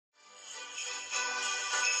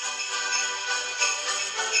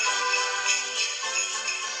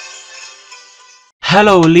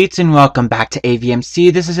Hello elites and welcome back to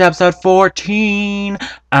AVMC. This is episode 14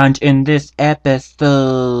 and in this episode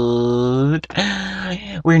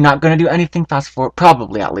we're not going to do anything fast forward,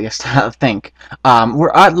 probably at least, I think. We're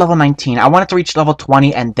at level 19. I wanted to reach level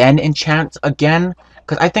 20 and then enchant again,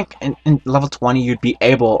 because I think in level 20 you'd be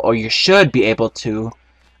able, or you should be able to,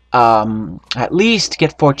 at least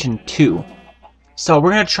get Fortune 2. So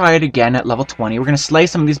we're going to try it again at level 20. We're going to slay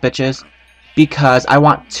some of these bitches because I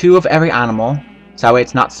want 2 of every animal. So that way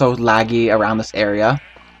it's not so laggy around this area.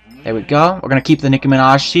 There we go. We're gonna keep the Nicki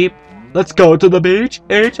Minaj sheep. Let's go to the beach.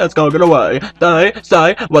 Let's go get away. They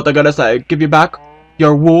say what they're gonna say. Give you back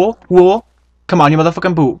your wool. Come on, you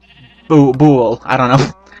motherfucking bool. I don't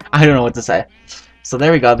know. I don't know what to say. So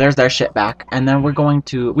there we go. There's their shit back. And then we're going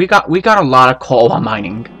to. We got a lot of coal while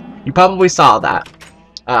mining. You probably saw that.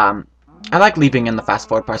 I like leaving in the fast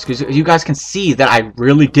forward parts because you guys can see that I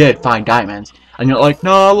really did find diamonds. And you're like,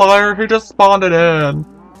 no, liar, he just spawned it in.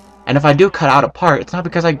 And if I do cut out a part, it's not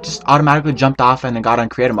because I just automatically jumped off and then got on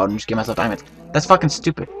creative mode and just gave myself diamonds. That's fucking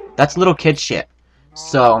stupid. That's little kid shit.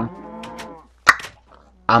 So,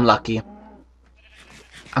 I'm lucky.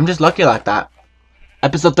 I'm just lucky like that.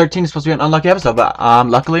 Episode 13 is supposed to be an unlucky episode, but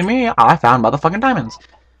luckily me, I found motherfucking diamonds.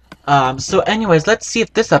 So anyways, let's see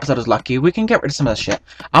if this episode is lucky. We can get rid of some of this shit.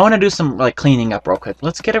 I want to do some, like, cleaning up real quick.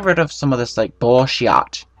 Let's get rid of some of this, like,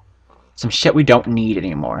 bullshit. Some shit we don't need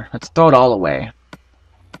anymore. Let's throw it all away.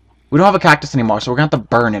 We don't have a cactus anymore, so we're gonna have to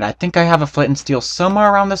burn it. I think I have a flint and steel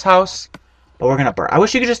somewhere around this house, but we're gonna burn. I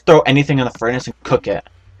wish you could just throw anything in the furnace and cook it,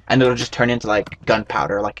 and it'll just turn into, like,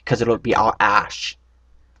 gunpowder, like, because it'll be all ash.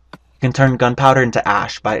 You can turn gunpowder into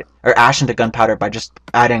ash or ash into gunpowder by just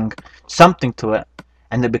adding something to it,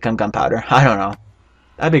 and they become gunpowder. I don't know.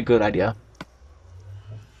 That'd be a good idea.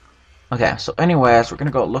 Okay, so anyways, we're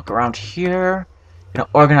gonna go look around here. You know,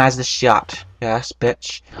 organize the shot. Yes,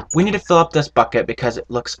 bitch. We need to fill up this bucket because it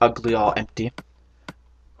looks ugly all empty.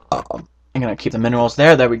 I'm gonna keep the minerals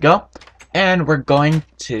there. There we go. And we're going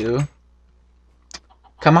to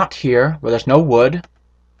come out here where there's no wood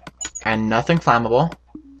and nothing flammable.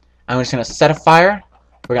 I'm just gonna set a fire.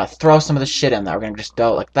 We're gonna throw some of the shit in there. We're gonna just do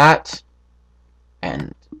it like that.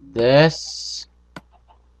 And this.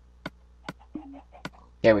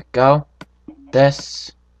 There we go.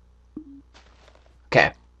 This.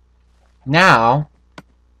 Okay. Now,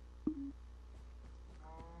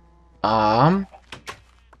 we're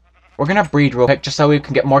gonna breed real quick just so we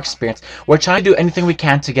can get more experience. We're trying to do anything we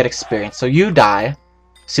can to get experience. So you die.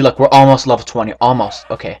 See, look, we're almost level 20. Almost.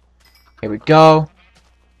 Okay. Here we go.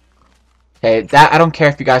 Hey, that I don't care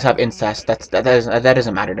if you guys have incest. That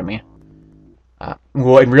doesn't matter to me.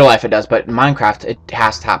 Well, in real life it does, but in Minecraft it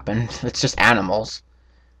has to happen. It's just animals.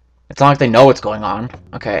 It's not like they know what's going on.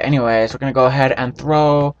 Okay, anyways, we're gonna go ahead and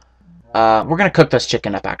throw... we're gonna cook this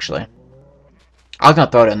chicken up, actually. I was gonna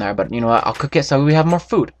throw it in there, but you know what? I'll cook it so we have more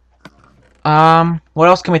food. What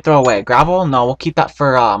else can we throw away? Gravel? No, we'll keep that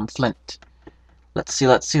for, flint. Let's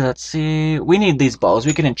see. We need these bows.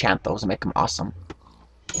 We can enchant those and make them awesome.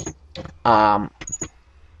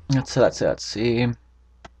 Let's see.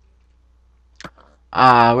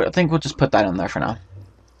 I think we'll just put that in there for now.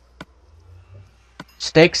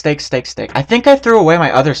 Steak. I think I threw away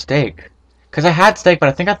my other steak. Because I had steak, but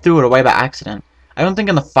I think I threw it away by accident. I don't think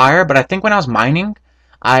in the fire, but I think when I was mining,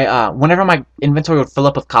 whenever my inventory would fill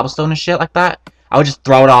up with cobblestone and shit like that, I would just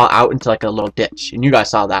throw it all out into like a little ditch. And you guys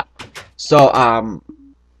saw that. So,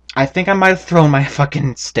 I think I might have thrown my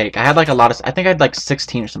fucking steak. I had like a lot of... I think I had like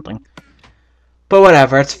 16 or something. But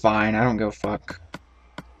whatever, it's fine. I don't give a fuck.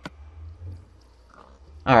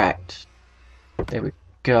 Alright. There we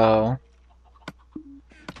go.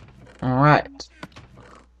 Alright.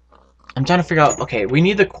 I'm trying to figure out... Okay, we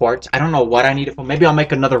need the quartz. I don't know what I need it for. Maybe I'll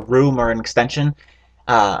make another room or an extension.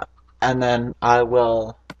 And then I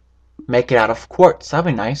will make it out of quartz. That'd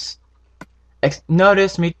be nice.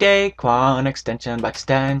 Notice me, Daquan. Extension by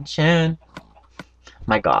extension.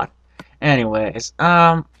 My god. Anyways,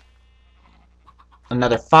 another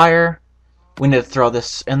fire. We need to throw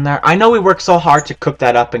this in there. I know we worked so hard to cook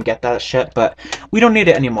that up and get that shit, but we don't need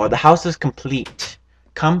it anymore. The house is complete.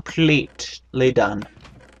 Completely done.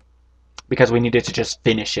 Because we needed to just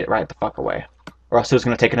finish it right the fuck away. Or else it was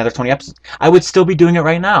going to take another 20 episodes. I would still be doing it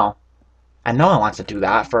right now. And no one wants to do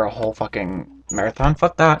that for a whole fucking marathon.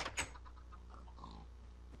 Fuck that.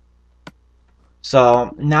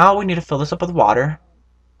 So, now we need to fill this up with water.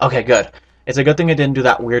 Okay, good. It's a good thing I didn't do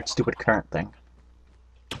that weird, stupid current thing.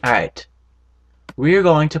 Alright. We're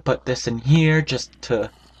going to put this in here just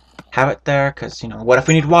to have it there. Because, you know, what if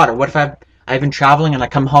we need water? What if I've been traveling and I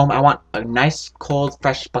come home, I want a nice, cold,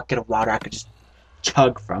 fresh bucket of water I could just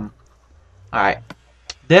chug from. Alright.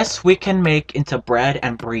 This we can make into bread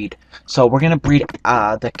and breed. So we're gonna breed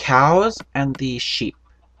the cows and the sheep,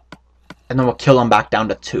 and then we'll kill them back down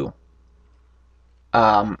to 2.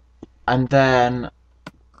 And then,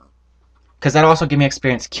 because that'll also give me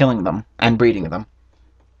experience killing them and breeding them.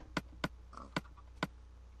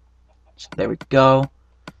 So there we go.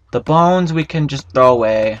 The bones we can just throw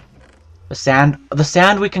away. The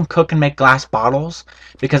sand we can cook and make glass bottles.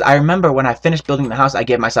 Because I remember when I finished building the house, I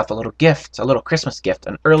gave myself a little gift, a little Christmas gift,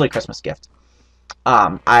 an early Christmas gift.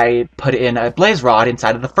 I put in a blaze rod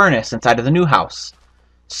inside of the furnace, inside of the new house.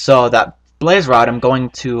 So that blaze rod, I'm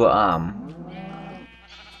going to,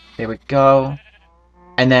 there we go.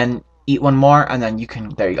 And then eat one more, and then you can,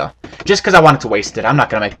 there you go. Just because I wanted to waste it, I'm not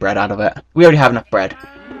going to make bread out of it. We already have enough bread.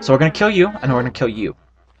 So we're going to kill you, and we're going to kill you.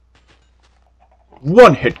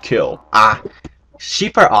 One-hit kill. Ah,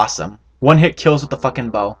 sheep are awesome. One-hit kills with the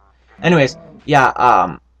fucking bow. Anyways,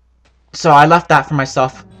 yeah, so I left that for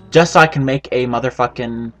myself just so I can make a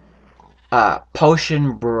motherfucking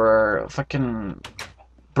potion brewer, fucking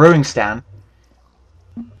brewing stand.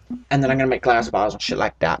 And then I'm gonna make glass bottles and shit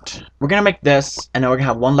like that. We're gonna make this, and then we're gonna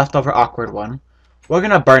have one leftover awkward one. We're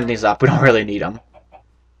gonna burn these up. We don't really need them.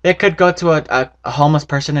 They could go to a homeless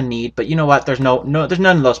person in need, but you know what? There's there's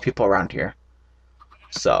none of those people around here.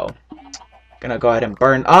 So, gonna go ahead and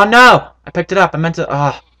burn. Oh no! I picked it up. I meant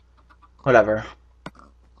to. Whatever.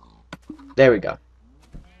 There we go.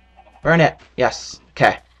 Burn it. Yes.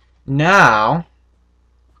 Okay. Now,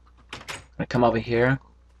 I'm gonna come over here.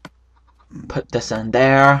 Put this in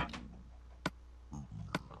there.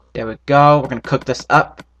 There we go. We're gonna cook this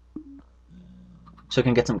up so we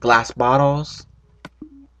can get some glass bottles.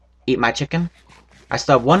 Eat my chicken. I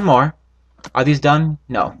still have one more. Are these done?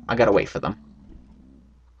 No. I gotta wait for them.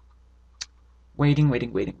 Waiting.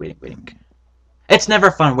 It's never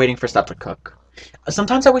fun waiting for stuff to cook.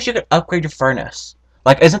 Sometimes I wish you could upgrade your furnace.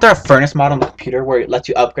 Like, isn't there a furnace mod on the computer where it lets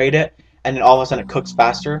you upgrade it and then all of a sudden it cooks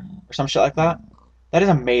faster or some shit like that? That is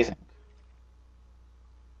amazing.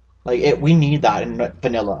 Like, we need that in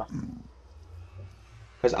vanilla.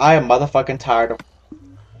 Because I am motherfucking tired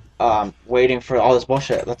of waiting for all this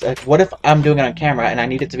bullshit. What if I'm doing it on camera and I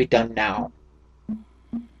need it to be done now?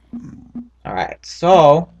 Alright,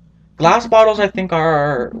 so glass bottles I think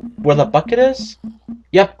are where the bucket is?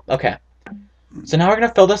 Yep, okay. So now we're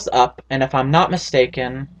gonna fill this up, and if I'm not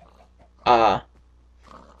mistaken, oh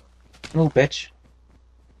bitch.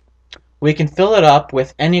 We can fill it up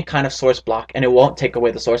with any kind of source block, and it won't take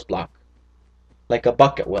away the source block. Like a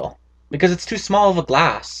bucket will. Because it's too small of a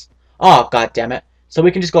glass. Oh, god damn it. So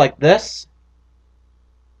we can just go like this.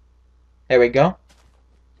 There we go.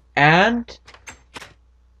 And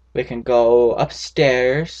we can go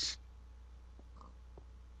upstairs.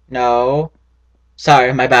 No.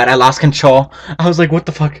 Sorry, my bad. I lost control. I was like, what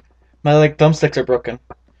the fuck? My, like, thumbsticks are broken.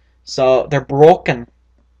 So, they're broken.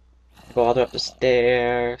 Go all the way up the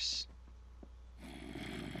stairs.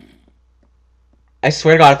 I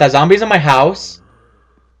swear to God, if that zombie's in my house,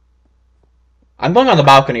 I'm going on the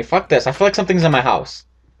balcony. Fuck this. I feel like something's in my house.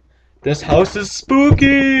 This house is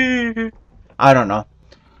spooky. I don't know.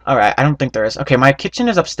 Alright, I don't think there is. Okay, my kitchen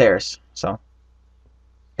is upstairs, so.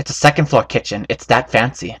 It's a second floor kitchen. It's that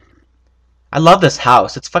fancy. I love this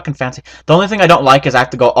house. It's fucking fancy. The only thing I don't like is I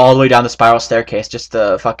have to go all the way down the spiral staircase just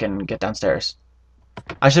to fucking get downstairs.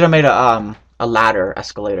 I should have made a ladder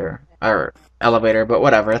escalator or elevator, but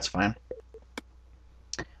whatever, it's fine.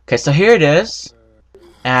 Okay, so here it is.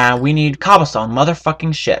 And we need cobblestone.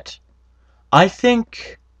 Motherfucking shit. I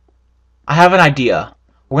think I have an idea.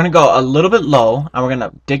 We're gonna go a little bit low, and we're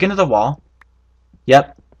gonna dig into the wall.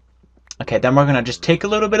 Yep. Okay, then we're gonna just take a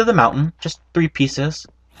little bit of the mountain. Just 3 pieces.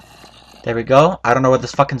 There we go. I don't know what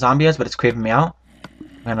this fucking zombie is, but it's creeping me out.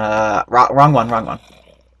 I'm gonna... Wrong one.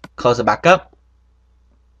 Close it back up.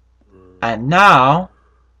 And now,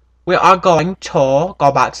 we are going to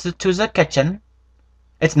go back to the kitchen.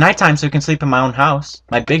 It's nighttime, so we can sleep in my own house.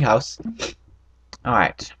 My big house.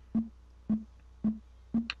 Alright.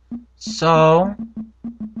 So,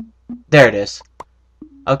 there it is.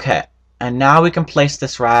 Okay. And now we can place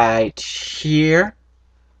this right here.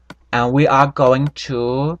 And we are going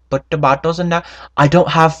to put the bottles in there. I don't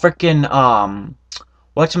have freaking,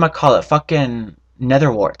 whatchamacallit, fucking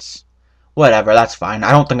nether warts. Whatever, that's fine.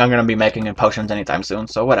 I don't think I'm going to be making any potions anytime soon,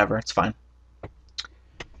 so whatever, it's fine.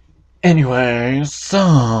 Anyway,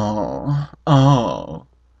 so,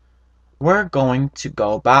 we're going to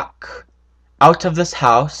go back out of this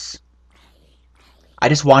house. I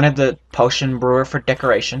just wanted the potion brewer for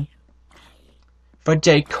decoration. For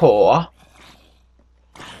decor.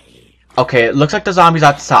 Okay, it looks like the zombie's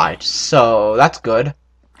outside, so that's good.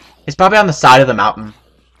 He's probably on the side of the mountain.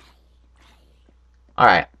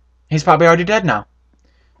 Alright. He's probably already dead now.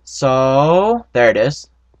 So, there it is.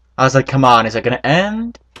 I was like, come on, is it gonna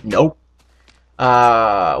end? Nope.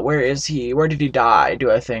 Where is he? Where did he die, do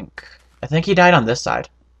I think? I think he died on this side.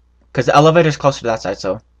 Because the elevator's closer to that side,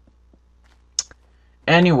 so.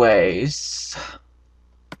 Anyways.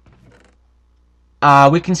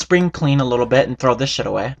 We can spring clean a little bit and throw this shit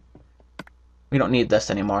away. We don't need this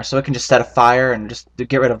anymore, so we can just set a fire and just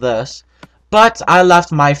get rid of this. But I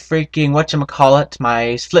left my freaking, whatchamacallit,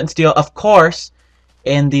 my flint and steel, of course,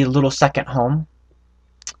 in the little second home.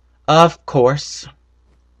 Of course.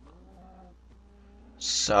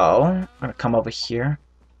 So, I'm going to come over here.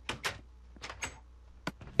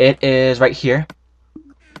 It is right here.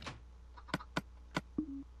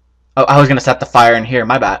 Oh, I was going to set the fire in here.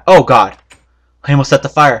 My bad. Oh, God. I almost set the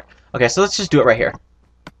fire. Okay, so let's just do it right here.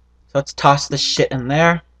 So let's toss this shit in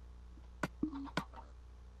there.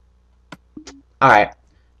 Alright.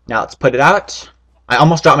 Now let's put it out. I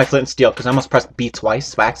almost dropped my flint and steel because I almost pressed B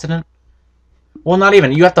twice by accident. Well, not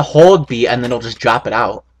even. You have to hold B and then it'll just drop it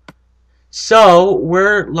out. So,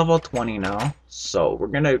 we're level 20 now. So, we're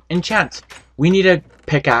going to enchant. We need a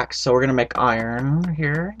pickaxe, so we're going to make iron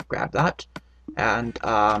here. Grab that. And,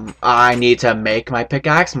 I need to make my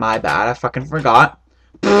pickaxe. My bad, I fucking forgot.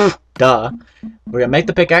 Duh. We're going to make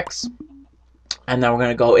the pickaxe. And then we're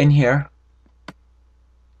going to go in here.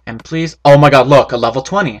 And please... Oh my god, look, a level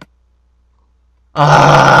 20.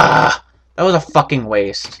 Ah, that was a fucking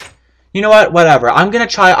waste. You know what? Whatever. I'm going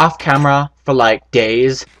to try off camera for, like,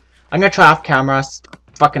 days. I'm going to try off camera,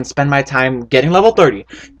 fucking spend my time getting level 30,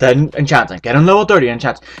 then enchanting, getting level 30,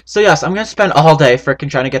 enchanting. So yes, I'm going to spend all day freaking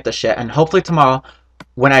trying to get this shit, and hopefully tomorrow,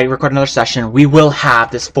 when I record another session, we will have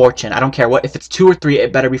this fortune. I don't care what, if it's 2 or 3,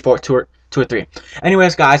 it better be 2 or 3.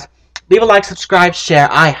 Anyways, guys, leave a like, subscribe, share.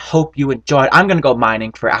 I hope you enjoyed. I'm going to go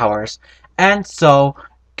mining for hours. And so,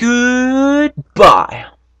 goodbye.